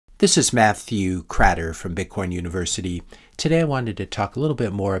This is Matthew Cratter from Bitcoin University. Today I wanted to talk a little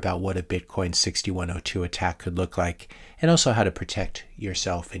bit more about what a Bitcoin 6102 attack could look like, and also how to protect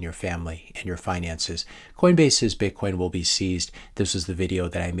yourself and your family and your finances. Coinbase's Bitcoin will be seized. This was the video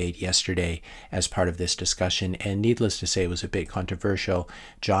that I made yesterday as part of this discussion, and needless to say, it was a bit controversial.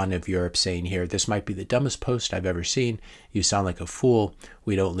 John of Europe saying here, "This might be the dumbest post I've ever seen. You sound like a fool.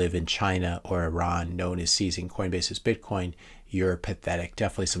 We don't live in China or Iran. No one is seizing Coinbase's Bitcoin. You're pathetic."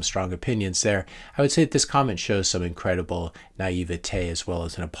 Definitely some strong opinions there. I would say that this comment shows some incredible naivete as well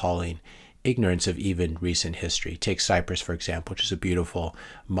as an appalling ignorance of even recent history. Take Cyprus, for example, which is a beautiful,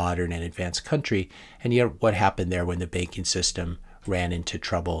 modern, and advanced country. And yet what happened there when the banking system ran into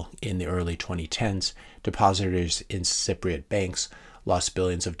trouble in the early 2010s? Depositors in Cypriot banks lost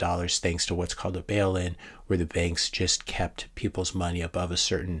billions of dollars thanks to what's called a bail-in, where the banks just kept people's money above a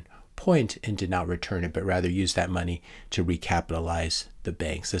certain point and did not return it, but rather used that money to recapitalize the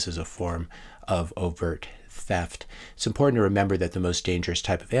banks. This is a form of overt theft. It's important to remember that the most dangerous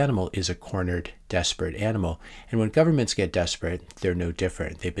type of animal is a cornered, desperate animal. And when governments get desperate, they're no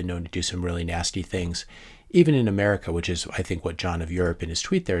different. They've been known to do some really nasty things. Even in America, which is, I think, what John of Europe in his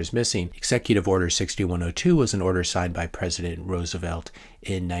tweet there is missing. Executive Order 6102 was an order signed by President Roosevelt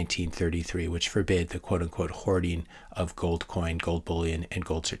in 1933, which forbid the quote-unquote hoarding of gold coin, gold bullion, and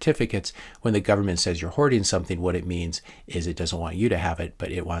gold certificates. When the government says you're hoarding something, what it means is it doesn't want you to have it,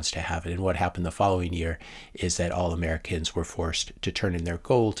 but it wants to have it. And what happened the following year is that all Americans were forced to turn in their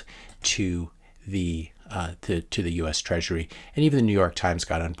gold to the U.S. Treasury. And even the New York Times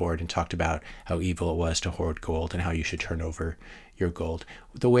got on board and talked about how evil it was to hoard gold and how you should turn over your gold.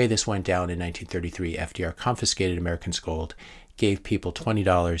 The way this went down in 1933, FDR confiscated Americans' gold, gave people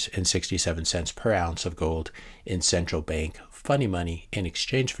 $20.67 per ounce of gold in central bank funny money in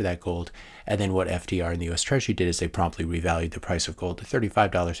exchange for that gold. And then what FDR and the U.S. Treasury did is they promptly revalued the price of gold to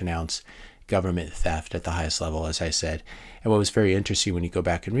 $35 an ounce. Government theft at the highest level, as I said. And what was very interesting when you go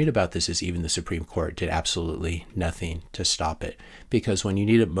back and read about this is even the Supreme Court did absolutely nothing to stop it. Because when you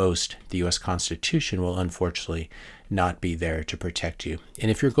need it most, the U.S. Constitution will unfortunately not be there to protect you. And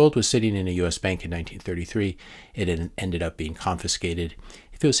if your gold was sitting in a U.S. bank in 1933, it ended up being confiscated.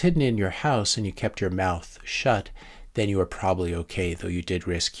 If it was hidden in your house and you kept your mouth shut, then you were probably okay, though you did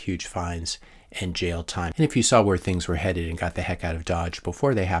risk huge fines and jail time. And if you saw where things were headed and got the heck out of Dodge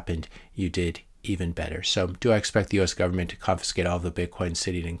before they happened, you did even better. So do I expect the U.S. government to confiscate all the Bitcoin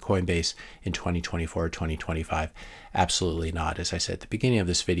sitting in Coinbase in 2024 or 2025? Absolutely not. As I said at the beginning of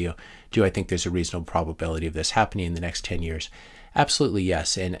this video, do I think there's a reasonable probability of this happening in the next 10 years? Absolutely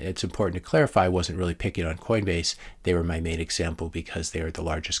yes. And it's important to clarify, I wasn't really picking on Coinbase. They were my main example because they are the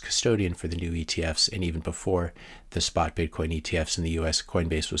largest custodian for the new ETFs. And even before the spot Bitcoin ETFs in the US,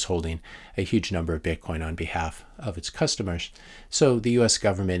 Coinbase was holding a huge number of Bitcoin on behalf of its customers. So the US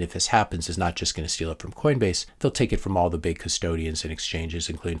government, if this happens, is not just going to steal it from Coinbase. They'll take it from all the big custodians and exchanges,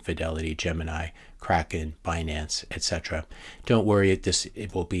 including Fidelity, Gemini, Kraken, Binance, etc. Don't worry,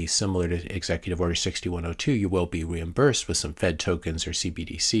 it will be similar to Executive Order 6102. You will be reimbursed with some Fed tokens or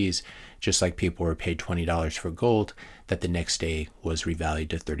CBDCs, just like people were paid $20 for gold that the next day was revalued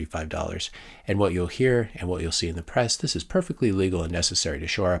to $35. And what you'll hear and what you'll see in the press, this is perfectly legal and necessary to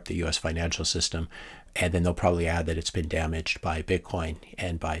shore up the U.S. financial system. And then they'll probably add that it's been damaged by Bitcoin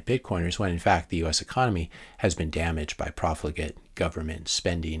and by Bitcoiners, when in fact the U.S. economy has been damaged by profligate government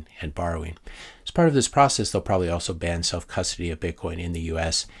spending and borrowing. As part of this process, they'll probably also ban self-custody of Bitcoin in the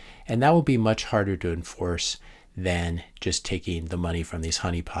U.S., and that will be much harder to enforce than just taking the money from these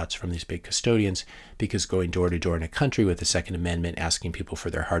honeypots, from these big custodians, because going door to door in a country with the Second Amendment, asking people for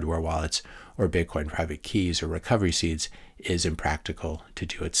their hardware wallets or Bitcoin private keys or recovery seeds is impractical to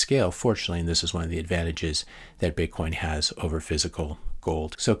do at scale, fortunately, and this is one of the advantages that Bitcoin has over physical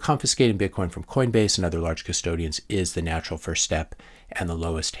gold. So confiscating Bitcoin from Coinbase and other large custodians is the natural first step and the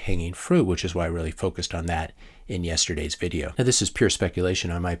lowest hanging fruit, which is why I really focused on that in yesterday's video. Now, this is pure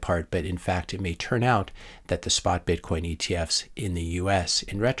speculation on my part, but in fact, it may turn out that the spot Bitcoin ETFs in the US,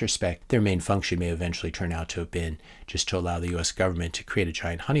 in retrospect, their main function may eventually turn out to have been just to allow the US government to create a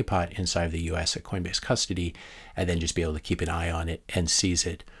giant honeypot inside of the US at Coinbase custody, and then just be able to keep an eye on it and seize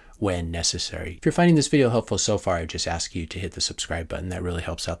it when necessary. If you're finding this video helpful so far, I just ask you to hit the subscribe button. That really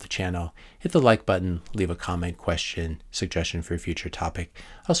helps out the channel. Hit the like button, leave a comment, question, suggestion for a future topic.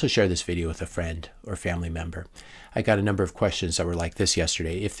 Also share this video with a friend or family member. I got a number of questions that were like this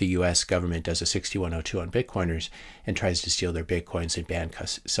yesterday. If the US government does a 6102 on Bitcoiners and tries to steal their Bitcoins and ban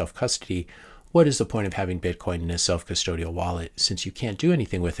self-custody, what is the point of having Bitcoin in a self-custodial wallet since you can't do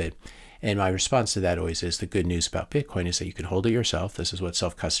anything with it? And my response to that always is the good news about Bitcoin is that you can hold it yourself. This is what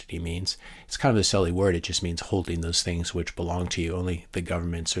self-custody means. It's kind of a silly word. It just means holding those things which belong to you. Only the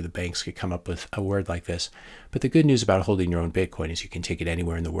governments or the banks could come up with a word like this. But the good news about holding your own Bitcoin is you can take it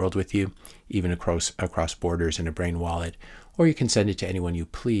anywhere in the world with you, even across borders in a brain wallet, or you can send it to anyone you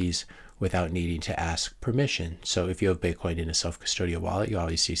please without needing to ask permission. So if you have Bitcoin in a self-custodial wallet, you'll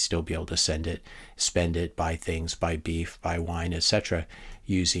obviously still be able to send it, spend it, buy things, buy beef, buy wine, etc.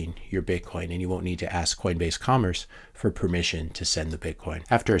 using your Bitcoin, and you won't need to ask Coinbase Commerce for permission to send the Bitcoin.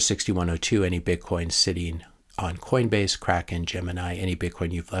 After 6102, any Bitcoin sitting on Coinbase, Kraken, Gemini, any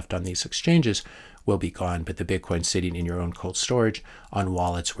Bitcoin you've left on these exchanges will be gone, but the Bitcoin sitting in your own cold storage on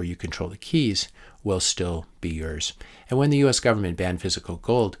wallets where you control the keys will still be yours. And when the US government banned physical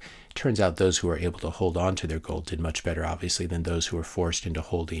gold, it turns out those who were able to hold on to their gold did much better, obviously, than those who were forced into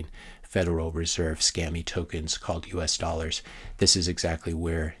holding Federal Reserve scammy tokens called US dollars. This is exactly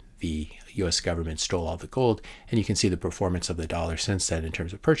where the US government stole all the gold, and you can see the performance of the dollar since then in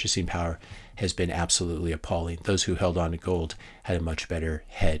terms of purchasing power has been absolutely appalling. Those who held on to gold had a much better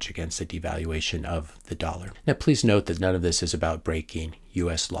hedge against the devaluation of the dollar. Now, please note that none of this is about breaking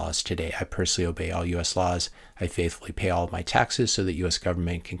US laws today. I personally obey all US laws. I faithfully pay all of my taxes so that US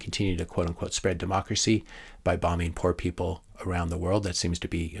government can continue to quote unquote spread democracy by bombing poor people around the world. That seems to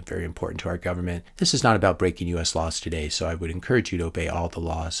be very important to our government. This is not about breaking US laws today, so I would encourage you to obey all the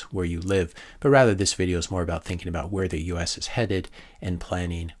laws where you live, but rather this video is more about thinking about where the US is headed and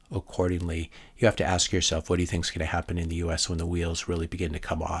planning accordingly. You have to ask yourself, what do you think is going to happen in the US when the wheels really begin to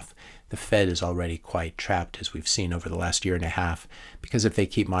come off? The Fed is already quite trapped, as we've seen over the last year and a half, because if they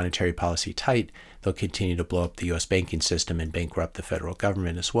keep monetary policy tight, they'll continue to blow up the US banking system and bankrupt the federal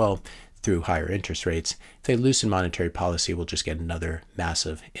government as well through higher interest rates. If they loosen monetary policy, we'll just get another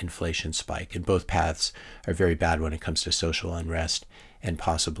massive inflation spike. And both paths are very bad when it comes to social unrest and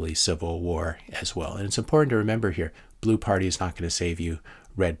possibly civil war as well. And it's important to remember here, blue party is not going to save you.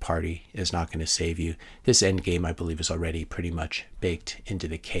 Red party is not going to save you. This end game, I believe, is already pretty much baked into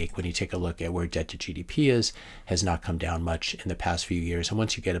the cake. When you take a look at where debt to GDP is, has not come down much in the past few years. And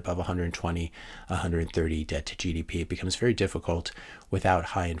once you get above 120, 130 debt to GDP, it becomes very difficult without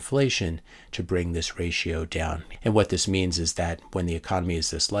high inflation to bring this ratio down. And what this means is that when the economy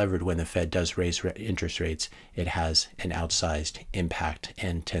is this levered, when the Fed does raise interest rates, it has an outsized impact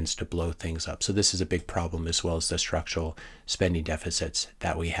and tends to blow things up. So this is a big problem, as well as the structural spending deficits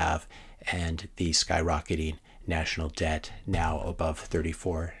that we have and the skyrocketing national debt, now above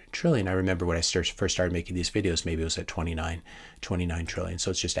 34 trillion. I remember when I first started making these videos, maybe it was at 29 trillion.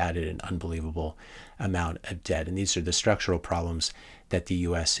 So it's just added an unbelievable amount of debt. And these are the structural problems that the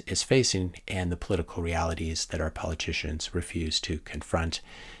US is facing and the political realities that our politicians refuse to confront.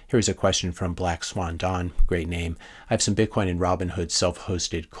 Here's a question from Black Swan Dawn, great name. I have some Bitcoin in Robinhood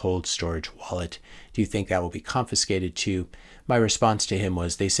self-hosted cold storage wallet. Do you think that will be confiscated too? My response to him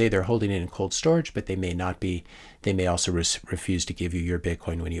was, they say they're holding it in cold storage, but they may not be. They may also refuse to give you your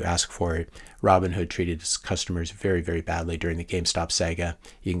Bitcoin when you ask for it. Robinhood treated its customers very, very badly during the GameStop saga.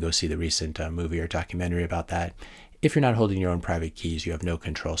 You can go see the recent movie or documentary about that. If you're not holding your own private keys, you have no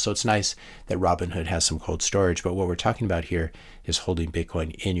control. So it's nice that Robinhood has some cold storage, but what we're talking about here is holding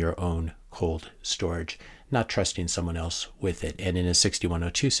Bitcoin in your own cold storage, not trusting someone else with it. And in a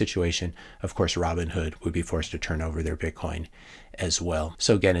 6102 situation, of course, Robinhood would be forced to turn over their Bitcoin as well.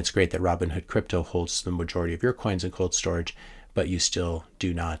 So again, it's great that Robinhood Crypto holds the majority of your coins in cold storage, but you still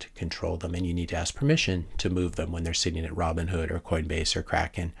do not control them, and you need to ask permission to move them when they're sitting at Robinhood or Coinbase or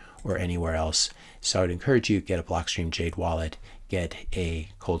Kraken or anywhere else. So I'd encourage you to get a Blockstream Jade wallet, get a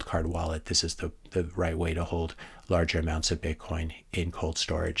cold card wallet. This is the right way to hold larger amounts of Bitcoin in cold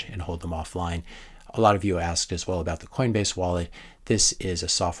storage and hold them offline. A lot of you asked as well about the Coinbase wallet. This is a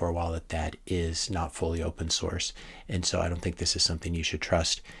software wallet that is not fully open source, and so I don't think this is something you should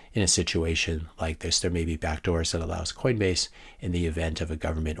trust in a situation like this. There may be backdoors that allows Coinbase, in the event of a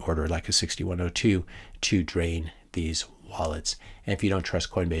government order like a 6102, to drain these wallets. And if you don't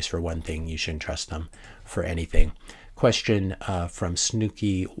trust Coinbase for one thing, you shouldn't trust them for anything. Question from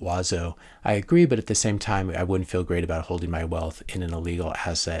Snooky Wazo. I agree, but at the same time, I wouldn't feel great about holding my wealth in an illegal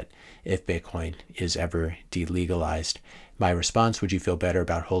asset if Bitcoin is ever delegalized. My response, would you feel better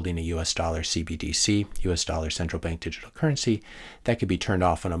about holding a US dollar CBDC, US dollar central bank digital currency, that could be turned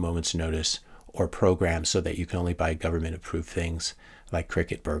off on a moment's notice or programmed so that you can only buy government approved things like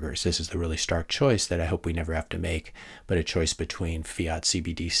Cricket burgers? This is the really stark choice that I hope we never have to make, but a choice between fiat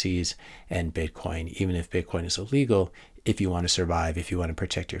CBDCs and Bitcoin. Even if Bitcoin is illegal, if you want to survive, if you want to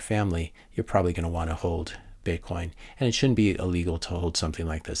protect your family, you're probably going to want to hold Bitcoin. And it shouldn't be illegal to hold something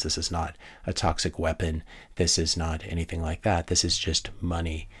like this. This is not a toxic weapon. This is not anything like that. This is just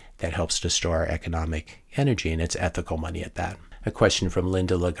money that helps to store our economic energy, and it's ethical money at that. A question from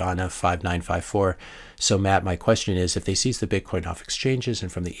Linda Lagana 5954. So Matt, my question is, if they seize the Bitcoin off exchanges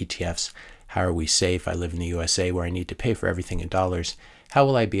and from the ETFs, how are we safe? I live in the USA where I need to pay for everything in dollars. How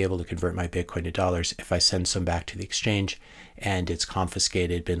will I be able to convert my Bitcoin to dollars if I send some back to the exchange and it's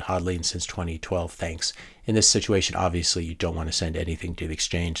confiscated, been hodling since 2012? Thanks. In this situation, obviously, you don't want to send anything to the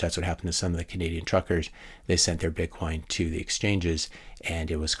exchange. That's what happened to some of the Canadian truckers. They sent their Bitcoin to the exchanges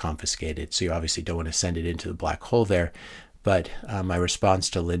and it was confiscated. So you obviously don't want to send it into the black hole there. But my response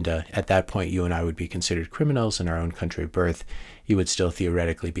to Linda, at that point, you and I would be considered criminals in our own country of birth. You would still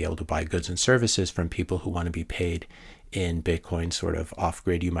theoretically be able to buy goods and services from people who want to be paid in Bitcoin, sort of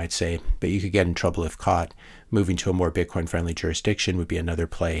off-grid, you might say. But you could get in trouble if caught. Moving to a more Bitcoin-friendly jurisdiction would be another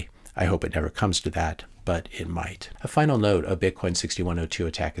play. I hope it never comes to that, but it might. A final note, a Bitcoin 6102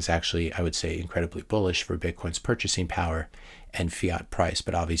 attack is actually, I would say, incredibly bullish for Bitcoin's purchasing power and fiat price,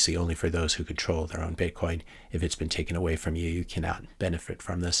 but obviously only for those who control their own Bitcoin. If it's been taken away from you, you cannot benefit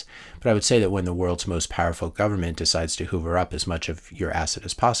from this. But I would say that when the world's most powerful government decides to hoover up as much of your asset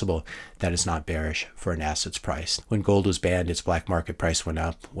as possible, that is not bearish for an asset's price. When gold was banned, its black market price went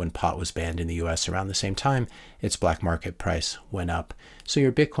up. When pot was banned in the US around the same time, its black market price went up. So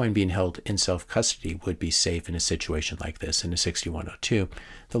your Bitcoin being held in self-custody would be safe in a situation like this, in a 6102.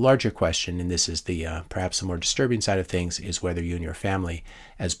 The larger question, and this is the perhaps the more disturbing side of things, is whether you and your family,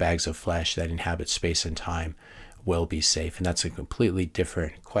 as bags of flesh that inhabit space and time, will be safe. And that's a completely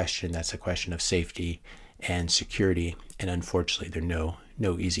different question. That's a question of safety and security. And unfortunately, there are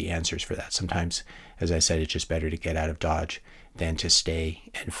no easy answers for that. Sometimes, as I said, it's just better to get out of Dodge than to stay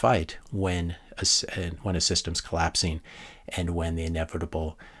and fight when a system's collapsing and when the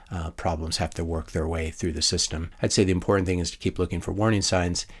inevitable problems have to work their way through the system. I'd say the important thing is to keep looking for warning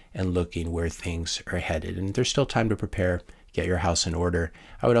signs and looking where things are headed. And there's still time to prepare, get your house in order.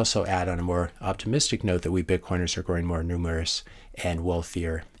 I would also add on a more optimistic note that we Bitcoiners are growing more numerous and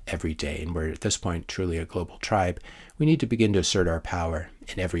wealthier every day. And we're at this point truly a global tribe. We need to begin to assert our power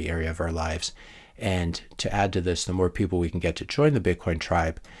in every area of our lives. And to add to this, the more people we can get to join the Bitcoin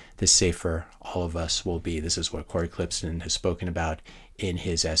tribe, the safer all of us will be. This is what Corey Clipston has spoken about in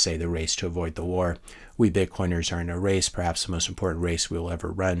his essay, The Race to Avoid the War. We Bitcoiners are in a race, perhaps the most important race we will ever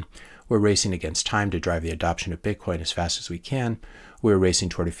run. We're racing against time to drive the adoption of Bitcoin as fast as we can. We're racing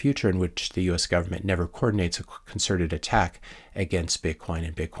toward a future in which the U.S. government never coordinates a concerted attack against Bitcoin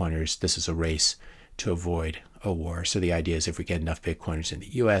and Bitcoiners. This is a race to avoid a war. So the idea is if we get enough Bitcoiners in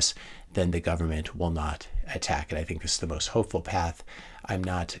the US, then the government will not attack it. I think this is the most hopeful path. I'm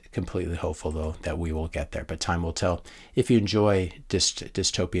not completely hopeful, though, that we will get there, but time will tell. If you enjoy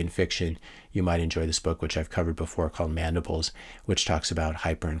dystopian fiction, you might enjoy this book, which I've covered before, called Mandibles, which talks about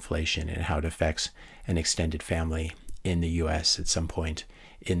hyperinflation and how it affects an extended family in the US at some point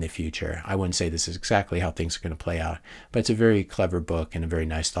in the future. I wouldn't say this is exactly how things are going to play out, but it's a very clever book and a very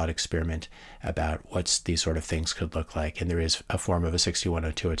nice thought experiment about what these sort of things could look like. And there is a form of a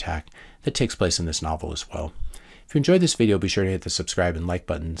 6102 attack that takes place in this novel as well. If you enjoyed this video, be sure to hit the subscribe and like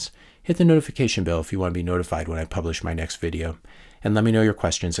buttons. Hit the notification bell if you want to be notified when I publish my next video. And let me know your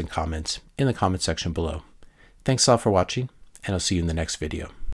questions and comments in the comment section below. Thanks all for watching, and I'll see you in the next video.